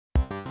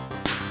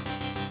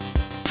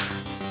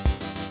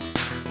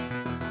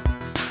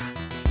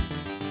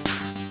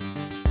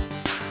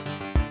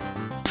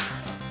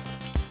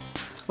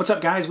What's up,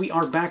 guys? We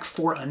are back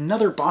for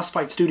another Boss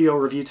Fight Studio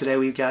review today.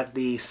 We've got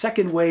the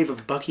second wave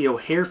of Bucky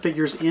Hare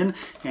figures in,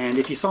 and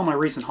if you saw my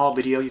recent haul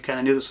video, you kind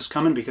of knew this was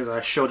coming because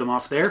I showed them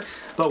off there.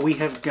 But we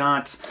have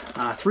got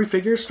 3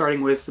 figures,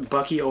 starting with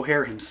Bucky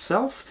Hare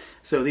himself.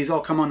 So these all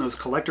come on those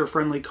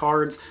collector-friendly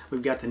cards.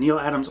 We've got the Neal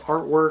Adams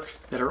artwork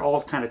that are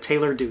all kind of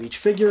tailored to each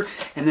figure,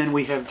 and then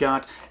we have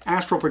got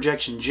Astral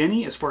Projection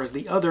Jenny as far as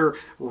the other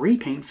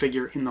repaint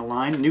figure in the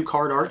line. New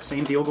card art,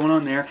 same deal going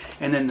on there.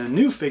 And then the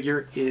new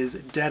figure is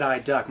Deadeye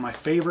Duck, my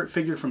favorite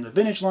figure from the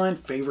vintage line,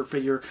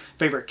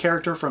 favorite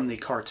character from the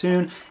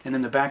cartoon. And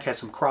then the back has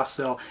some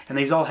cross-sell, and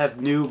these all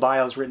have new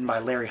bios written by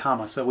Larry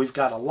Hama. So we've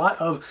got a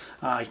lot of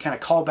kind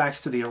of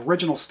callbacks to the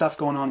original stuff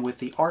going on with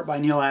the art by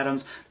Neal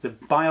Adams, the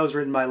bios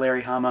written by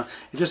Larry Hama.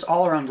 It's just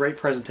all around great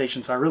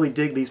presentation, so I really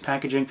dig these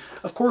packaging.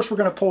 Of course, we're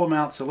going to pull them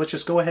out, so let's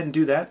just go ahead and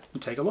do that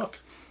and take a look.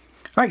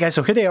 All right, guys,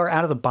 so here they are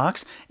out of the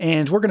box,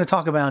 and we're going to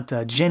talk about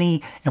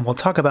Jenny, and we'll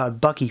talk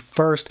about Bucky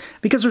first,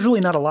 because there's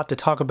really not a lot to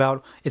talk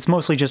about. It's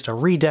mostly just a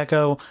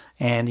redeco,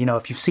 and, you know,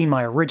 if you've seen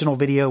my original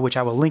video, which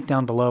I will link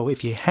down below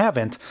if you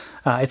haven't,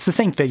 it's the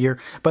same figure,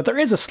 but there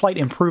is a slight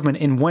improvement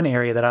in one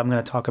area that I'm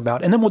going to talk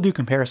about, and then we'll do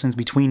comparisons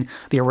between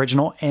the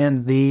original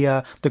and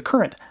the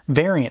current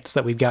variants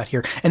that we've got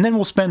here. And then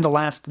we'll spend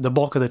the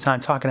bulk of the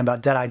time talking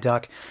about Deadeye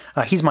Duck.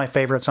 He's my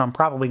favorite, so I'm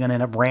probably going to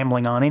end up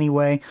rambling on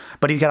anyway,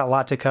 but he's got a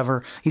lot to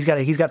cover.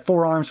 He's got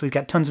 4 arms, so he's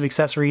got tons of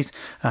accessories.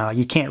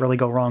 You can't really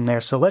go wrong there.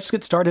 So let's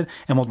get started,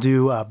 and we'll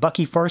do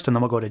Bucky first, and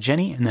then we'll go to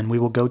Jenny, and then we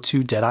will go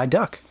to Deadeye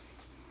Duck.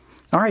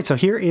 Alright, so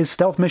here is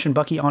Stealth Mission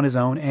Bucky on his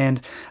own,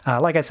 and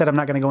like I said, I'm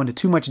not going to go into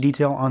too much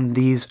detail on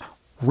these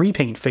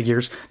repaint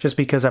figures, just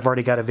because I've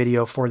already got a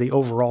video for the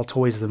overall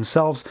toys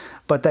themselves,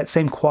 but that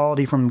same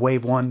quality from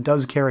Wave 1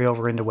 does carry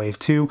over into Wave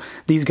 2.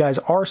 These guys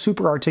are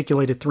super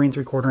articulated 3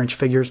 3/4 inch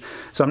figures,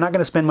 so I'm not going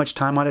to spend much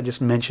time on it,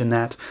 just mention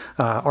that.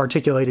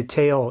 Articulated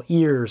tail,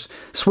 ears,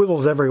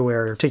 swivels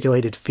everywhere,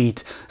 articulated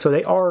feet, so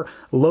they are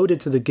loaded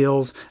to the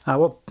gills.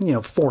 Well, you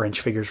know,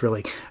 4-inch figures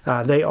really.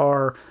 They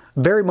are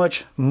very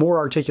much more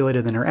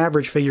articulated than our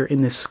average figure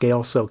in this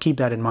scale, so keep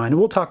that in mind. And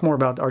we'll talk more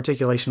about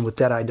articulation with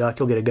Deadeye Duck.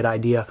 You'll get a good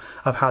idea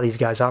of how these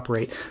guys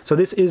operate. So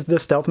this is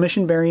the Stealth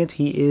Mission variant.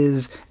 He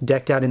is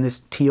decked out in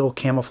this teal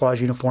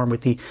camouflage uniform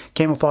with the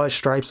camouflage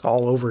stripes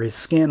all over his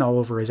skin, all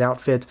over his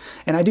outfit,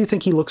 and I do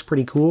think he looks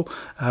pretty cool.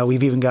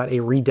 We've even got a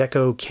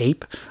redeco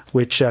cape,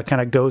 which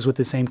kind of goes with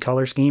the same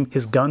color scheme.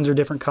 His guns are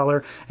different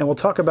color, and we'll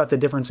talk about the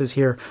differences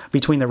here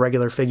between the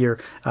regular figure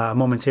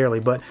momentarily.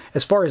 But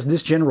as far as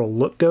this general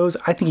look goes,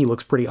 I think he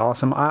looks pretty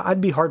awesome.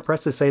 I'd be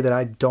hard-pressed to say that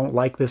I don't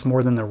like this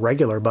more than the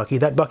regular Bucky.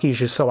 That Bucky is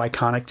just so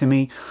iconic to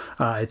me.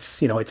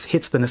 It's, you know, it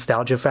hits the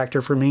nostalgia factor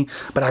for me,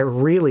 but I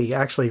really,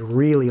 actually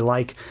really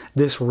like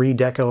this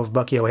redeco of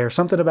Bucky Hare.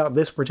 Something about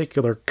this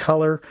particular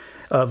color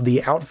of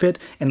the outfit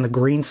and the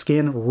green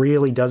skin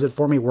really does it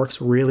for me. Works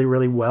really,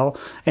 really well,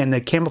 and the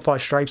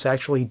camouflage stripes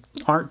actually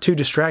aren't too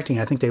distracting.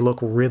 I think they look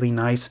really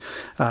nice,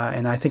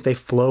 and I think they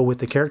flow with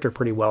the character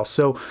pretty well.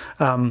 So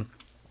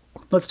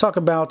let's talk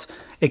about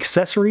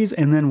accessories,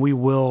 and then we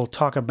will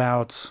talk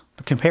about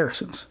the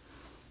comparisons.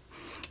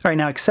 Alright,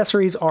 now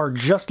accessories are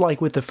just like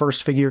with the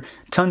first figure.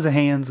 Tons of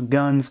hands,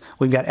 guns,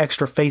 we've got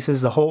extra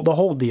faces, the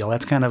whole deal.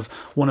 That's kind of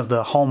one of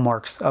the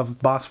hallmarks of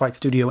Boss Fight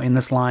Studio in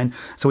this line.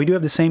 So we do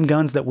have the same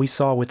guns that we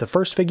saw with the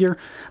first figure.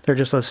 They're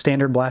just those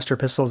standard blaster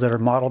pistols that are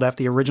modeled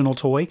after the original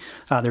toy.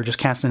 They're just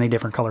cast in a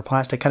different color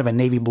plastic, kind of a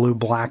navy blue,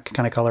 black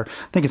kind of color.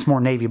 I think it's more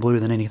navy blue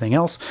than anything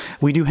else.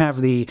 We do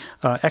have the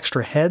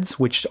extra heads,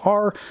 which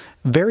are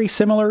very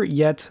similar,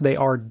 yet they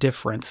are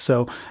different.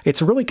 So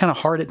it's really kind of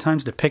hard at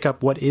times to pick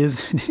up what is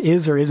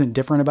or isn't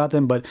different about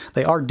them, but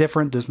they are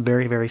different. There's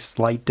very, very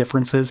slight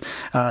differences.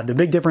 The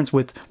big difference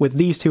with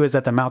these two is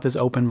that the mouth is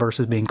open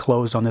versus being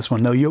closed on this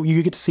one. No,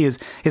 you get to see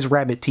his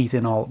rabbit teeth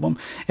in all of them.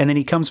 And then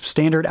he comes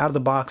standard out of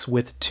the box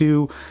with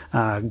 2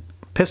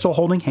 pistol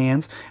holding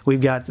hands. We've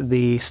got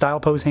the style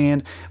pose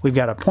hand, we've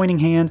got a pointing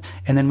hand,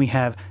 and then we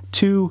have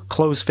 2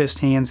 closed fist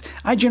hands.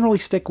 I generally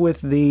stick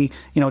with the,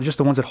 you know, just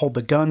the ones that hold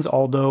the guns,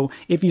 although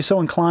if you're so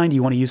inclined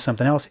you want to use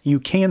something else, you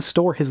can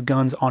store his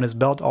guns on his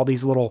belt. All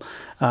these little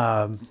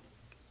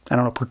I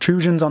don't know,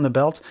 protrusions on the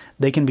belt,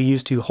 they can be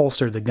used to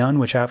holster the gun,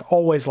 which I've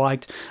always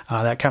liked.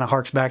 That kind of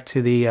harks back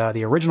to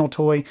the original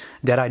toy.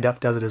 Deadeye Duck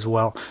does it as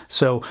well.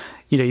 So,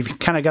 you know, you've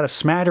kind of got a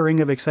smattering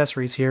of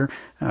accessories here,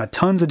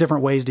 tons of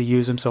different ways to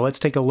use them. So let's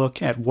take a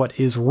look at what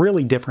is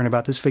really different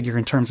about this figure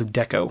in terms of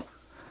deco.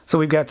 So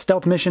we've got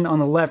Stealth Mission on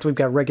the left, we've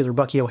got regular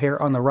Bucky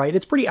Hare on the right.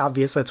 It's pretty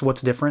obvious that's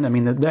what's different. I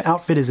mean, the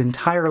outfit is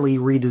entirely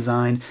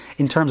redesigned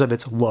in terms of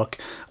its look.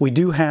 We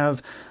do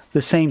have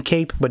the same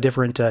cape, but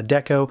different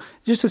deco.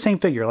 Just the same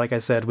figure, like I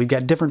said. We've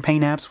got different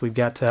paint apps. We've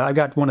got, I've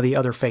got one of the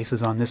other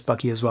faces on this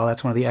Bucky as well.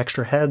 That's one of the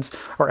extra heads,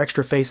 or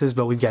extra faces,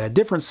 but we've got a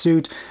different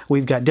suit.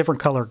 We've got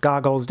different color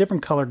goggles,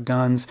 different color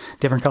guns,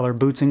 different color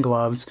boots and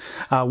gloves.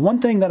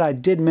 One thing that I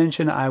did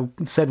mention, I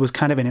said was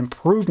kind of an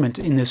improvement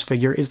in this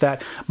figure, is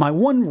that my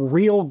one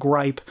real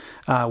gripe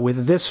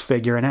with this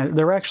figure, and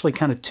there are actually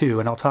kind of two,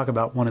 and I'll talk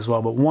about one as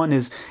well, but one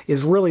is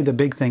really the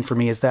big thing for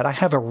me, is that I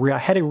had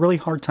a really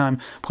hard time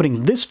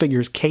putting this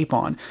figure's cape cape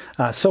on.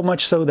 So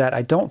much so that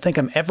I don't think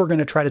I'm ever going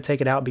to try to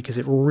take it out because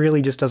it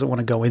really just doesn't want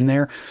to go in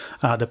there.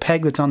 The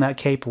peg that's on that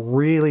cape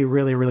really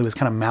was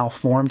kind of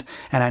malformed,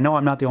 and I know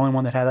I'm not the only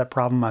one that had that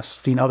problem. I've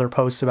seen other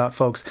posts about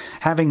folks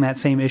having that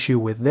same issue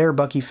with their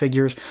Bucky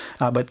figures,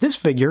 but this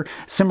figure,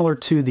 similar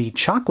to the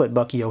chocolate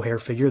Bucky O'Hare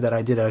figure that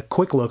I did a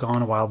quick look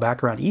on a while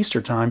back around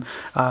Easter time,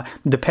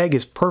 the peg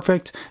is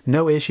perfect,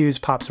 no issues,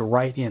 pops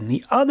right in.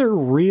 The other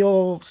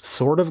real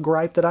sort of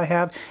gripe that I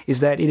have is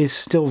that it is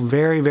still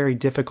very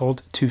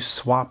difficult to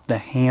swap the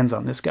hands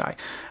on this guy.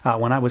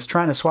 When I was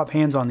trying to swap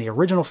hands on the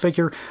original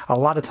figure, a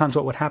lot of times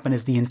what would happen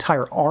is the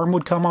entire arm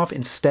would come off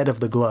instead of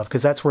the glove,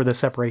 because that's where the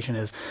separation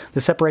is.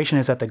 The separation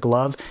is at the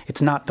glove.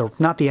 It's not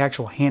the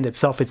actual hand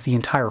itself, it's the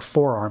entire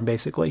forearm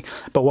basically.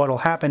 But what'll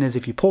happen is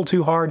if you pull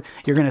too hard,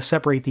 you're going to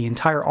separate the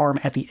entire arm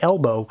at the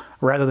elbow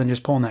rather than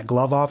just pulling that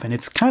glove off, and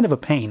it's kind of a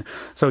pain.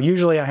 So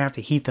usually I have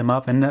to heat them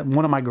up, and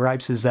one of my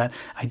gripes is that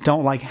I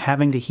don't like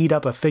having to heat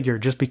up a figure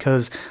just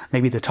because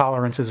maybe the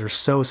tolerances are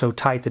so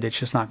tight that it's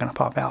just not going to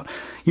pop out.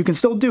 You can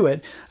still do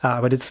it,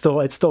 but it's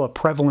still a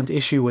prevalent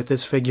issue with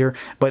this figure.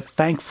 But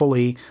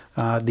thankfully,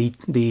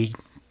 the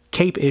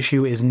cape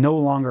issue is no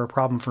longer a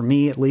problem for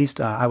me, at least.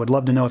 I would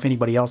love to know if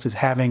anybody else is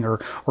having or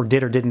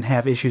did or didn't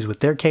have issues with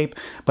their cape.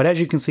 But as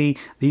you can see,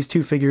 these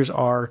two figures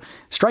are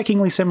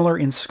strikingly similar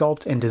in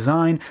sculpt and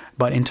design,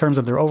 but in terms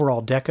of their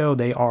overall deco,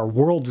 they are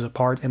worlds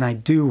apart, and I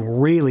do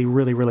really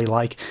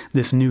like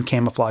this new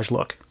camouflage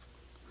look.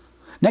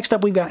 Next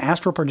up, we've got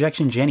Astral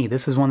Projection Jenny.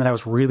 This is one that I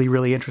was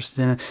really interested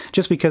in,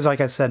 just because,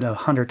 like I've said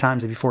 100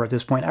 times before at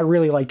this point, I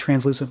really like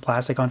translucent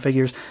plastic on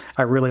figures.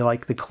 I really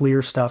like the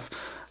clear stuff.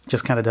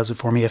 Just kind of does it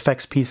for me.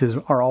 Effects pieces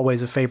are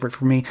always a favorite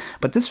for me,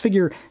 but this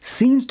figure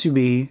seems to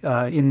be,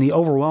 in the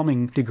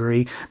overwhelming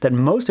degree, that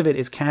most of it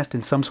is cast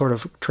in some sort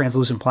of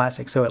translucent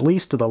plastic. So at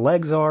least the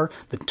legs are,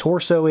 the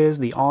torso is,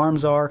 the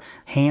arms are,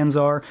 hands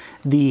are,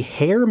 the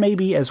hair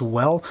maybe as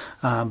well,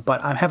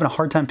 but I'm having a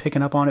hard time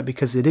picking up on it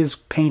because it is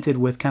painted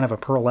with kind of a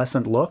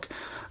pearlescent look.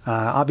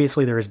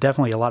 Obviously there is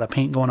definitely a lot of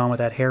paint going on with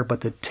that hair,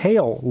 but the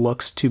tail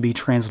looks to be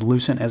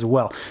translucent as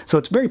well. So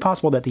it's very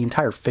possible that the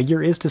entire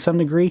figure is to some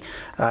degree.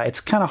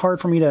 It's kind of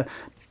hard for me to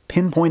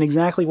pinpoint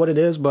exactly what it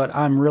is, but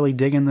I'm really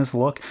digging this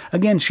look.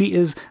 Again, she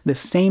is the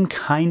same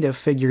kind of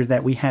figure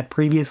that we had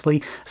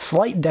previously.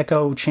 Slight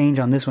deco change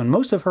on this one.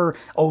 Most of her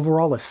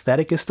overall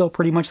aesthetic is still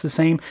pretty much the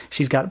same.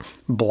 She's got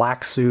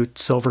black suit,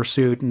 silver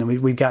suit, and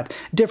then we've got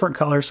different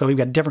colors, so we've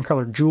got different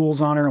colored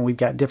jewels on her, and we've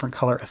got different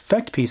color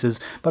effect pieces,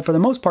 but for the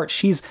most part,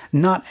 she's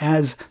not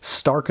as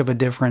stark of a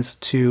difference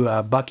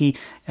to Bucky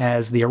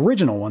as the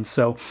original one.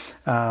 So,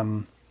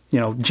 you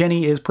know,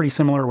 Jenny is pretty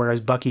similar, whereas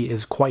Bucky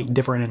is quite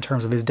different in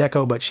terms of his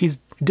deco, but she's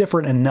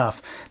different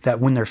enough that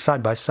when they're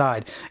side by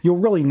side, you'll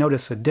really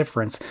notice a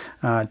difference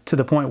to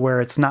the point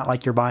where it's not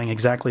like you're buying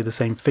exactly the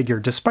same figure,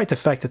 despite the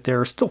fact that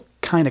they're still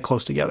kind of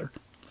close together.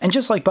 And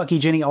just like Bucky,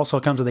 Jenny also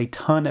comes with a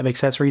ton of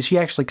accessories. She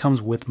actually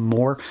comes with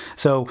more.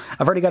 So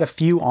I've already got a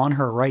few on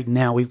her right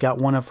now. We've got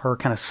one of her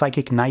kind of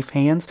psychic knife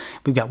hands.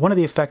 We've got one of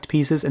the effect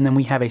pieces, and then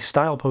we have a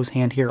style pose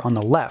hand here on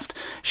the left.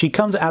 She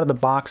comes out of the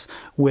box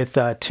with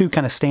two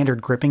kind of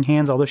standard gripping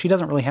hands, although she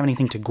doesn't really have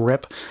anything to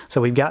grip. So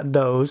we've got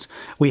those.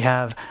 We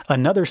have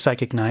another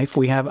psychic knife.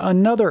 We have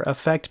another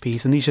effect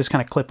piece, and these just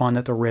kind of clip on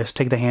at the wrist.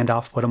 Take the hand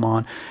off, put them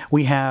on.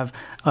 We have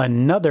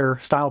another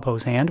style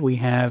pose hand. We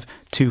have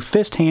two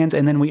fist hands,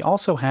 and then we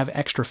also have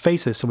extra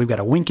faces. So we've got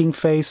a winking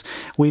face,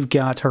 we've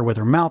got her with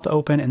her mouth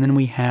open, and then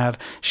we have,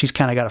 she's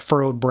kind of got a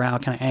furrowed brow,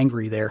 kind of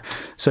angry there.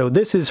 So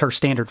this is her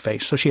standard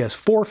face. So she has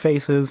 4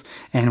 faces,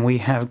 and we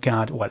have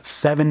got, what,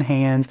 7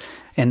 hands,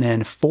 and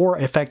then 4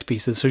 effect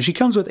pieces. So she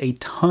comes with a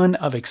ton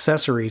of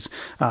accessories,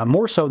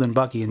 more so than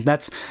Bucky, and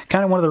that's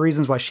kind of one of the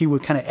reasons why she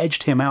would kind of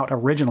edged him out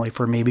originally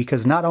for me,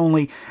 because not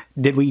only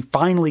did we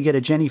finally get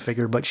a Jenny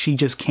figure, but she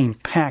just came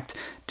packed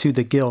to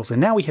the gills.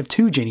 And now we have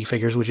 2 Jenny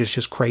figures, which is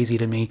just crazy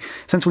to me,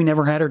 since we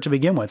never had her to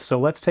begin with. So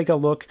let's take a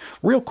look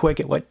real quick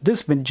at what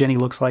this Jenny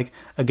looks like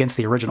against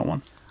the original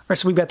one. Alright,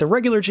 so we've got the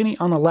regular Jenny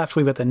on the left,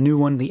 we've got the new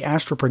one, the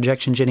Astral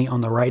Projection Jenny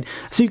on the right.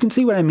 So you can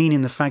see what I mean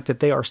in the fact that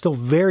they are still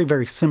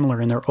very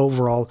similar in their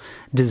overall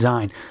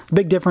design. The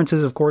big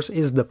differences, of course,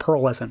 is the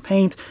pearlescent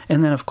paint,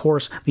 and then, of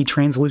course, the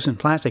translucent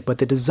plastic, but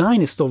the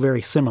design is still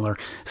very similar.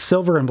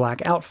 Silver and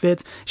black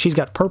outfits. She's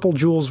got purple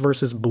jewels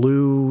versus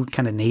blue,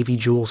 kind of navy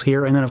jewels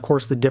here, and then, of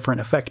course, the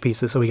different effect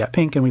pieces. So we got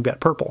pink and we've got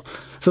purple.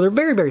 So they're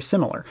very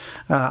similar.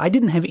 I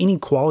didn't have any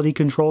quality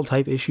control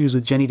type issues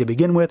with Jenny to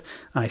begin with.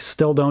 I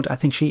still don't. I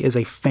think she is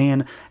a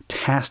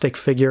fantastic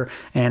figure,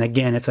 and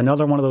again, it's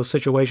another one of those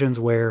situations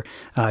where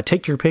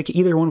take your pick.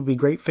 Either one would be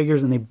great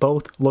figures, and they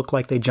both look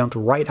like they jumped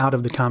right out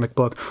of the comic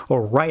book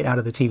or right out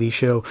of the TV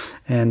show,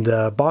 and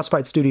Boss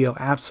Fight Studio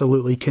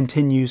absolutely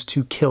continues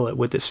to kill it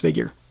with this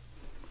figure.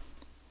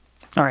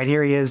 Alright,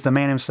 here he is, the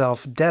man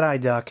himself, Deadeye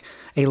Duck.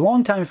 A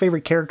longtime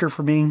favorite character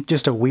for me,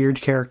 just a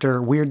weird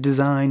character, weird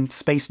design,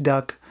 space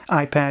duck,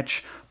 eye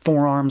patch,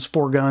 forearms,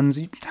 4 guns.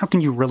 How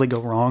can you really go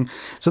wrong?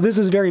 So this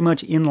is very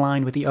much in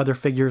line with the other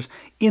figures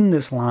in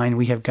this line.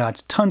 We have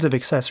got tons of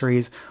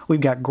accessories. We've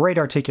got great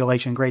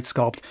articulation, great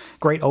sculpt,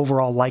 great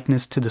overall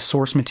likeness to the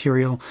source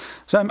material.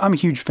 So I'm a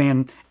huge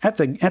fan at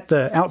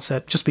the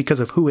outset, just because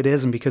of who it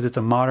is and because it's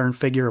a modern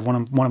figure of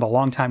one of a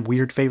longtime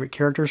weird favorite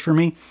characters for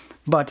me.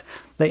 But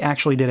they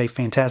actually did a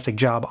fantastic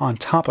job on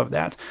top of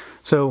that.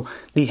 So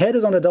the head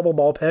is on a double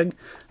ball peg,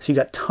 so you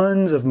got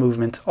tons of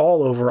movement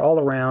all over, all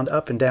around,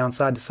 up and down,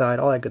 side to side,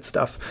 all that good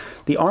stuff.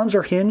 The arms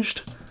are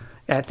hinged.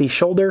 At the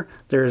shoulder,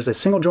 there's a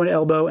single joint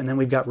elbow, and then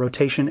we've got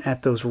rotation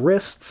at those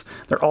wrists.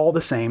 They're all the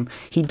same.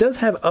 He does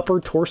have upper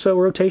torso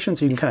rotation,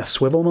 so you can kind of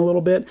swivel him a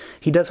little bit.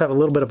 He does have a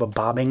little bit of a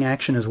bobbing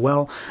action as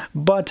well,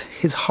 but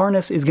his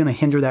harness is going to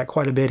hinder that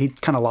quite a bit. He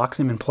kind of locks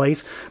him in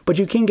place, but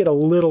you can get a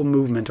little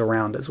movement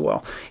around as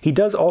well. He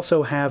does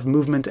also have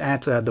movement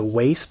at the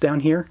waist down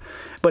here,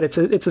 but it's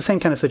the same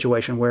kind of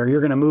situation where you're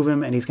going to move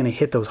him and he's going to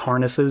hit those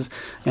harnesses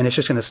and it's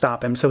just going to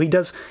stop him. So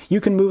you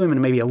can move him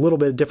in maybe a little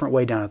bit different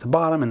way down at the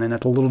bottom and then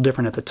at a little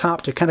different at the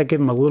top to kind of give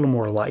him a little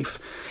more life.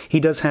 He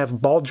does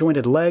have ball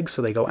jointed legs,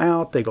 so they go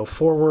out, they go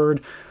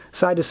forward,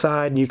 side to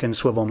side, and you can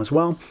swivel them as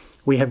well.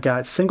 We have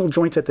got single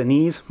joints at the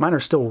knees. Mine are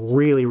still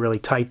really, really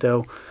tight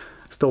though.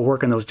 Still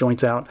working those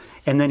joints out.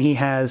 And then he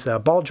has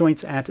ball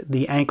joints at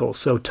the ankles,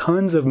 so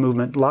tons of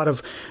movement, a lot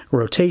of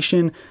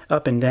rotation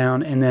up and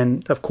down, and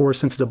then of course,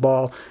 since it's a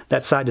ball,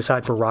 that side to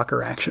side for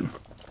rocker action.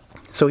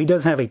 So he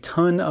does have a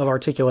ton of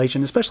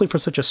articulation, especially for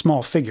such a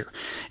small figure.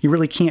 You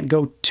really can't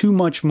go too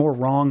much more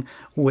wrong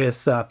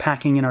with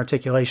packing in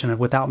articulation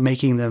without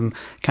making them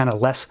kind of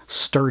less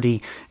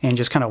sturdy and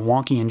just kind of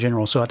wonky in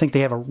general. So I think they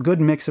have a good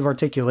mix of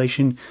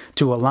articulation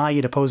to allow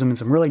you to pose them in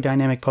some really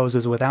dynamic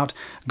poses without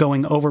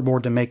going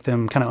overboard to make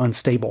them kind of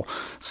unstable.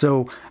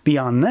 So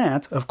beyond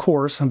that, of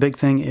course, a big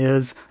thing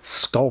is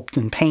sculpt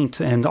and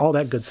paint and all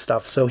that good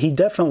stuff. So he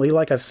definitely,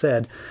 like I've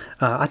said,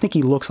 I think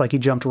he looks like he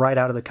jumped right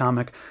out of the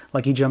comic,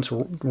 like he jumps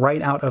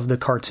right out of the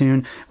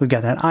cartoon. We've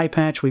got that eye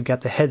patch, we've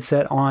got the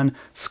headset on,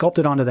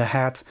 sculpted onto the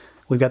hat.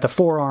 We've got the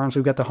forearms,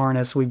 we've got the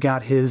harness, we've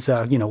got his,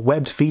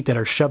 webbed feet that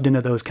are shoved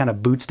into those kind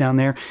of boots down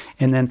there.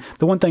 And then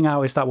the one thing I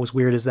always thought was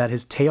weird is that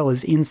his tail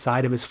is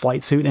inside of his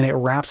flight suit and it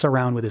wraps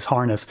around with his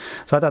harness.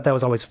 So I thought that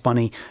was always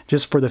funny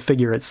just for the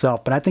figure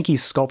itself. But I think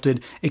he's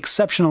sculpted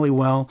exceptionally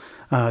well,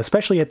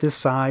 especially at this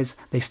size.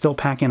 They still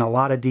pack in a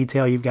lot of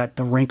detail. You've got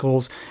the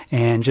wrinkles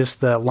and just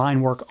the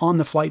line work on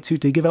the flight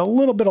suit to give it a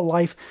little bit of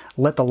life,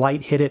 let the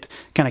light hit it,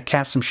 kind of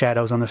cast some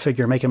shadows on the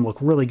figure, make him look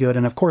really good.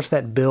 And of course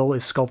that bill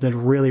is sculpted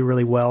really,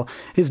 really well.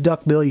 His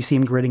duck bill, you see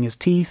him gritting his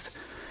teeth.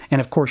 And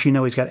of course, you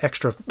know he's got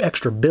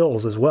extra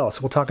bills as well,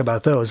 so we'll talk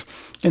about those.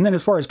 And then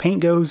as far as paint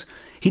goes,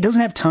 he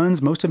doesn't have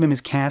tons. Most of him is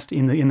cast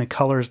in the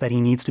colors that he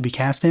needs to be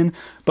cast in,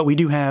 but we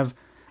do have,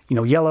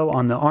 yellow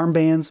on the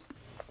armbands.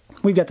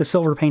 We've got the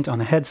silver paint on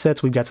the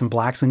headsets. We've got some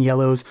blacks and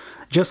yellows.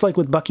 Just like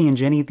with Bucky and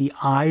Jenny, the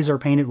eyes are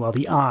painted. Well,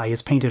 the eye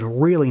is painted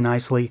really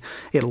nicely.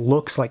 It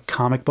looks like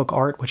comic book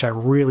art, which I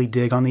really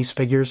dig on these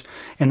figures.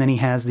 And then he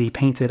has the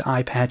painted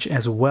eye patch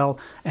as well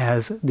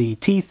as the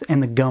teeth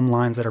and the gum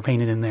lines that are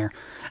painted in there.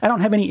 I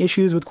don't have any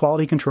issues with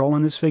quality control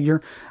on this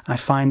figure. I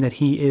find that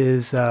he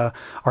is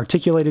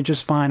articulated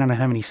just fine. I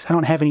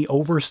don't have any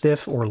over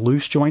stiff or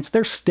loose joints.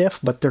 They're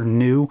stiff, but they're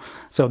new,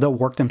 so they'll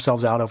work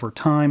themselves out over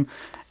time.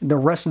 The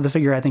rest of the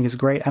figure I think is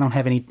great. I don't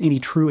have any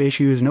true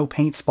issues, no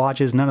paint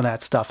splotches, none of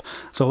that stuff.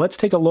 So let's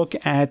take a look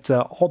at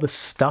all the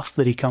stuff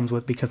that he comes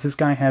with, because this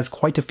guy has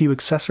quite a few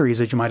accessories,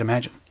 as you might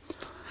imagine.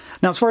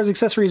 Now, as far as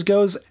accessories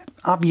goes,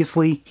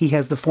 obviously he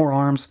has the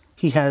forearms,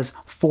 he has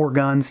 4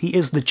 guns, he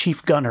is the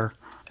chief gunner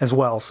as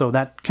well, so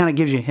that kind of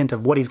gives you a hint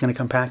of what he's going to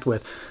come packed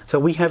with. So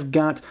we have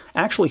got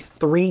actually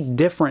 3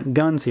 different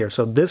guns here.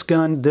 So this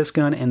gun,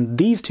 and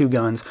these 2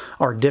 guns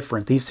are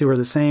different. These 2 are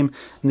the same,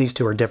 and these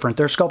 2 are different.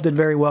 They're sculpted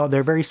very well.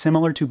 They're very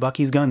similar to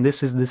Bucky's gun.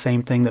 This is the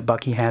same thing that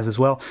Bucky has as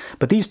well,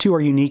 but these 2 are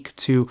unique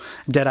to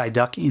Deadeye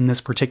Duck in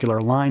this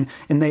particular line,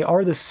 and they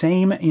are the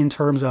same in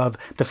terms of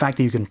the fact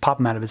that you can pop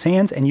them out of his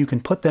hands, and you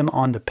can put them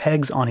on the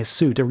pegs on his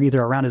suit, or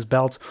either around his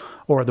belt,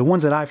 or the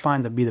ones that I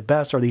find to be the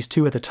best are these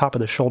 2 at the top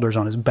of the shoulders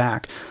on his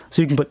back.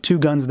 So you can put 2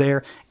 guns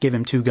there, give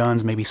him 2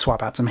 guns, maybe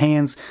swap out some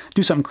hands,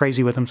 do something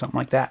crazy with him, something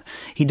like that.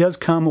 He does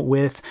come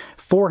with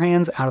 4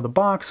 hands out of the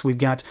box. We've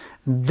got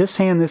this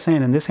hand,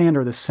 and this hand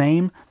are the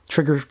same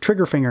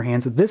trigger finger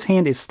hands. This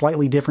hand is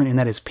slightly different in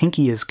that his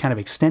pinky is kind of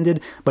extended,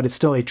 but it's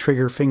still a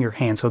trigger finger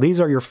hand. So these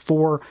are your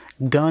 4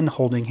 gun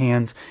holding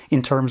hands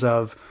in terms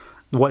of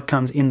what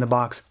comes in the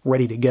box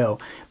ready to go.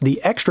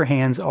 The extra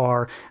hands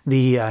are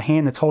the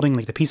hand that's holding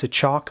like the piece of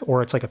chalk,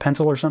 or it's like a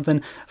pencil or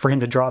something for him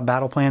to draw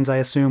battle plans, I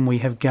assume. We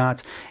have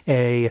got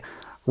a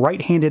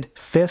right-handed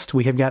fist,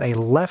 we have got a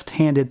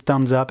left-handed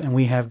thumbs up, and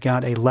we have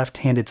got a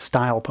left-handed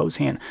style pose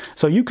hand.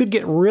 So you could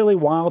get really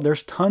wild.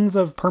 There's tons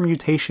of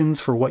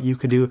permutations for what you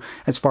could do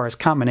as far as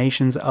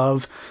combinations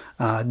of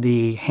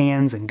the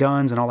hands and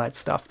guns and all that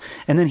stuff.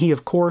 And then he,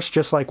 of course,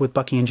 just like with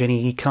Bucky and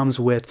Jenny, he comes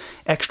with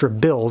extra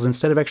bills.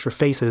 Instead of extra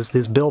faces,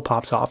 this bill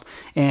pops off.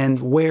 And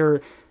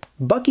where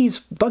Bucky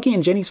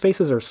and Jenny's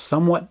faces are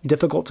somewhat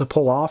difficult to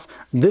pull off.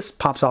 This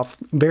pops off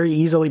very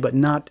easily, but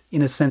not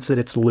in a sense that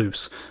it's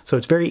loose. So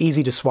it's very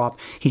easy to swap.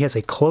 He has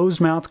a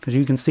closed mouth, because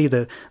you can see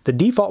the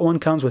default one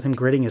comes with him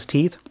gritting his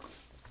teeth.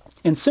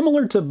 And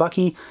similar to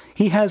Bucky,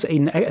 he has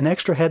an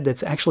extra head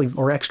that's actually,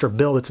 or extra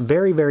bill that's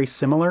very, very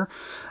similar,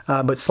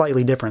 but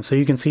slightly different. So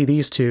you can see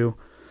these two,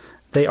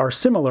 they are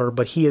similar,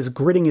 but he is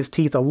gritting his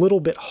teeth a little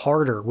bit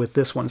harder with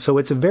this one. So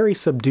it's a very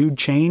subdued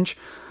change,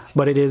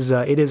 but it is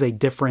a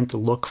different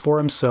look for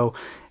him. So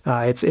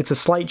it's a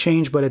slight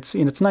change, but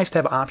it's nice to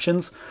have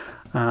options.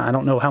 I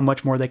don't know how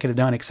much more they could have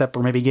done except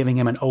for maybe giving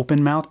him an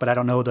open mouth, but I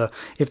don't know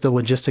if the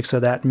logistics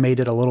of that made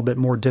it a little bit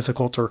more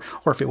difficult or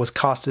if it was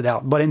costed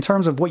out. But in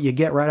terms of what you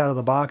get right out of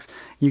the box,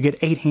 you get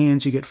 8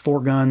 hands, you get 4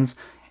 guns,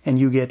 and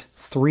you get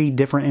 3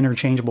 different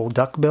interchangeable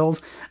duck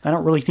bills. I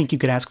don't really think you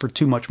could ask for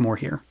too much more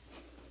here.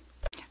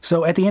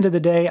 So at the end of the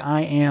day,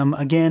 I am,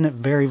 again,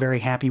 very, very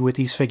happy with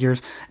these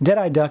figures.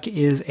 Deadeye Duck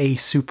is a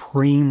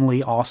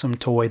supremely awesome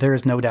toy. There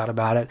is no doubt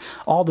about it.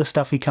 All the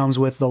stuff he comes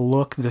with, the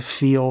look, the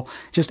feel,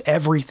 just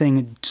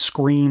everything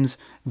screams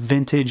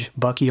vintage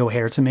Bucky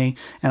O'Hare to me,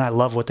 and I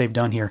love what they've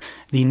done here.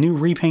 The new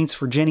repaints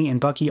for Jenny and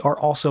Bucky are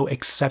also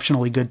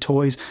exceptionally good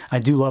toys. I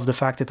do love the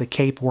fact that the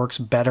cape works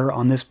better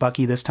on this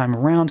Bucky this time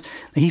around.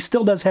 He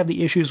still does have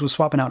the issues with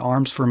swapping out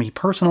arms for me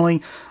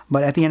personally,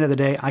 but at the end of the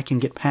day, I can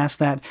get past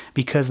that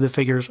because the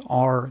figures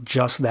are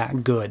just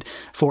that good.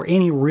 For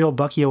any real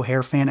Bucky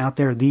O'Hare fan out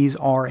there, these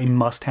are a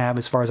must-have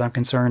as far as I'm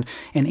concerned,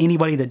 and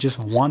anybody that just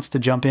wants to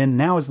jump in,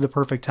 now is the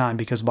perfect time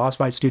because Boss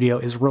Fight Studio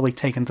is really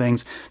taking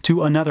things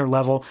to another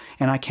level,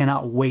 and I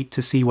cannot wait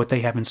to see what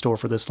they have in store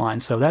for this line.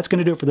 So that's going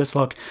to do it for this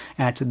look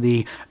at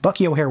the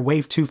Bucky O'Hare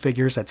Wave 2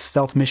 figures. That's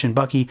Stealth Mission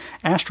Bucky,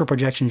 Astral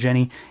Projection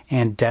Jenny,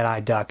 and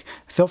Deadeye Duck.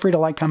 Feel free to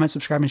like, comment,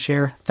 subscribe, and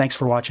share. Thanks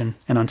for watching,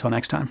 and until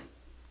next time.